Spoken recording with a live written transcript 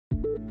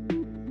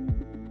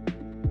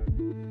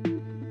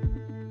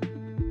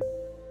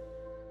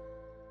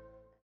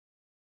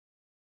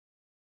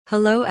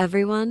Hello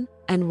everyone,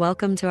 and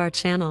welcome to our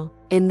channel.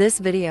 In this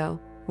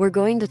video, we're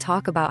going to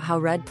talk about how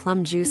red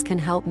plum juice can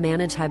help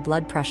manage high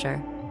blood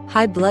pressure.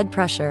 High blood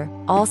pressure,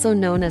 also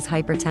known as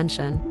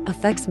hypertension,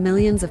 affects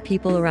millions of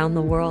people around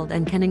the world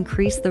and can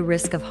increase the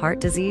risk of heart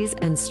disease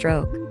and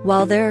stroke.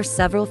 While there are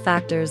several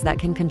factors that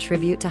can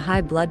contribute to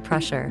high blood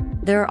pressure,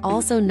 there are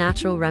also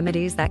natural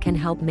remedies that can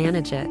help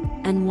manage it,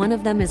 and one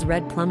of them is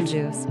red plum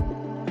juice.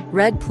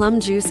 Red plum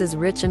juice is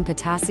rich in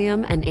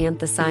potassium and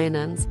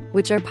anthocyanins,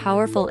 which are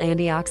powerful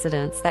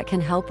antioxidants that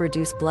can help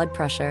reduce blood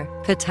pressure.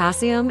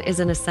 Potassium is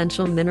an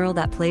essential mineral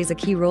that plays a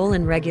key role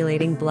in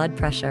regulating blood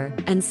pressure,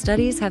 and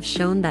studies have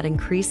shown that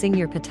increasing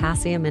your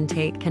potassium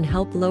intake can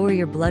help lower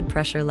your blood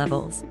pressure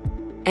levels.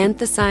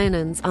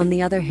 Anthocyanins, on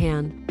the other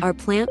hand, are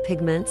plant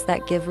pigments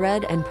that give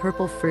red and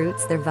purple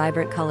fruits their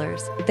vibrant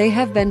colors. They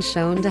have been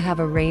shown to have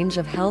a range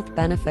of health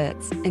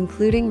benefits,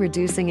 including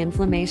reducing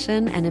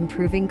inflammation and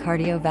improving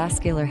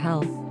cardiovascular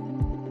health.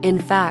 In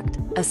fact,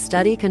 a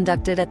study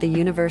conducted at the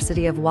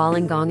University of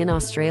Wollongong in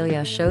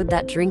Australia showed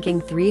that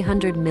drinking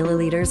 300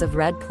 milliliters of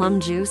red plum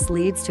juice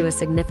leads to a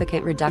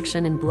significant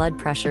reduction in blood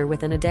pressure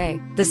within a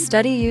day. The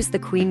study used the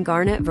Queen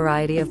Garnet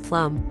variety of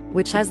plum,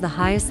 which has the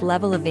highest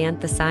level of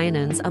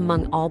anthocyanins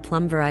among all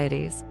plum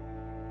varieties.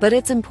 But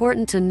it's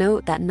important to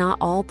note that not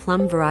all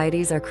plum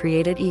varieties are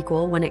created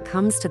equal when it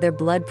comes to their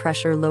blood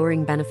pressure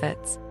lowering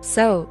benefits.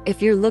 So,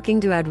 if you're looking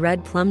to add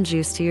red plum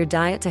juice to your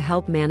diet to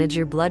help manage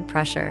your blood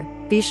pressure,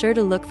 be sure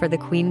to look for the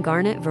Queen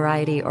Garnet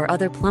variety or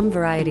other plum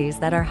varieties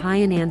that are high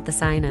in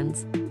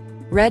anthocyanins.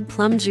 Red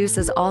plum juice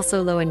is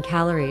also low in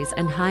calories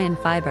and high in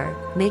fiber,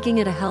 making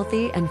it a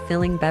healthy and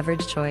filling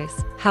beverage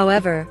choice.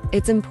 However,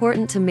 it's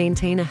important to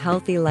maintain a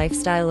healthy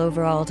lifestyle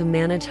overall to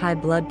manage high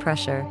blood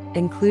pressure,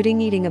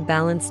 including eating a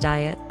balanced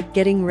diet,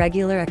 getting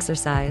regular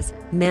exercise,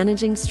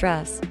 managing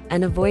stress,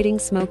 and avoiding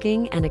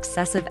smoking and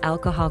excessive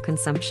alcohol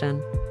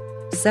consumption.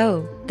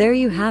 So, there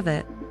you have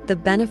it. The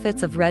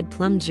benefits of red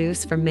plum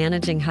juice for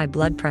managing high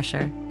blood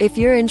pressure. If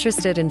you're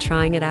interested in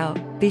trying it out,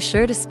 be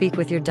sure to speak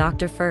with your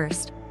doctor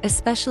first,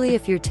 especially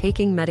if you're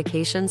taking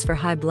medications for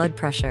high blood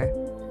pressure.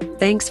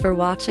 Thanks for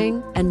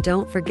watching, and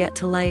don't forget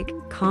to like,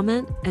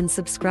 comment, and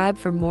subscribe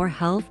for more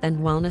health and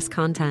wellness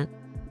content.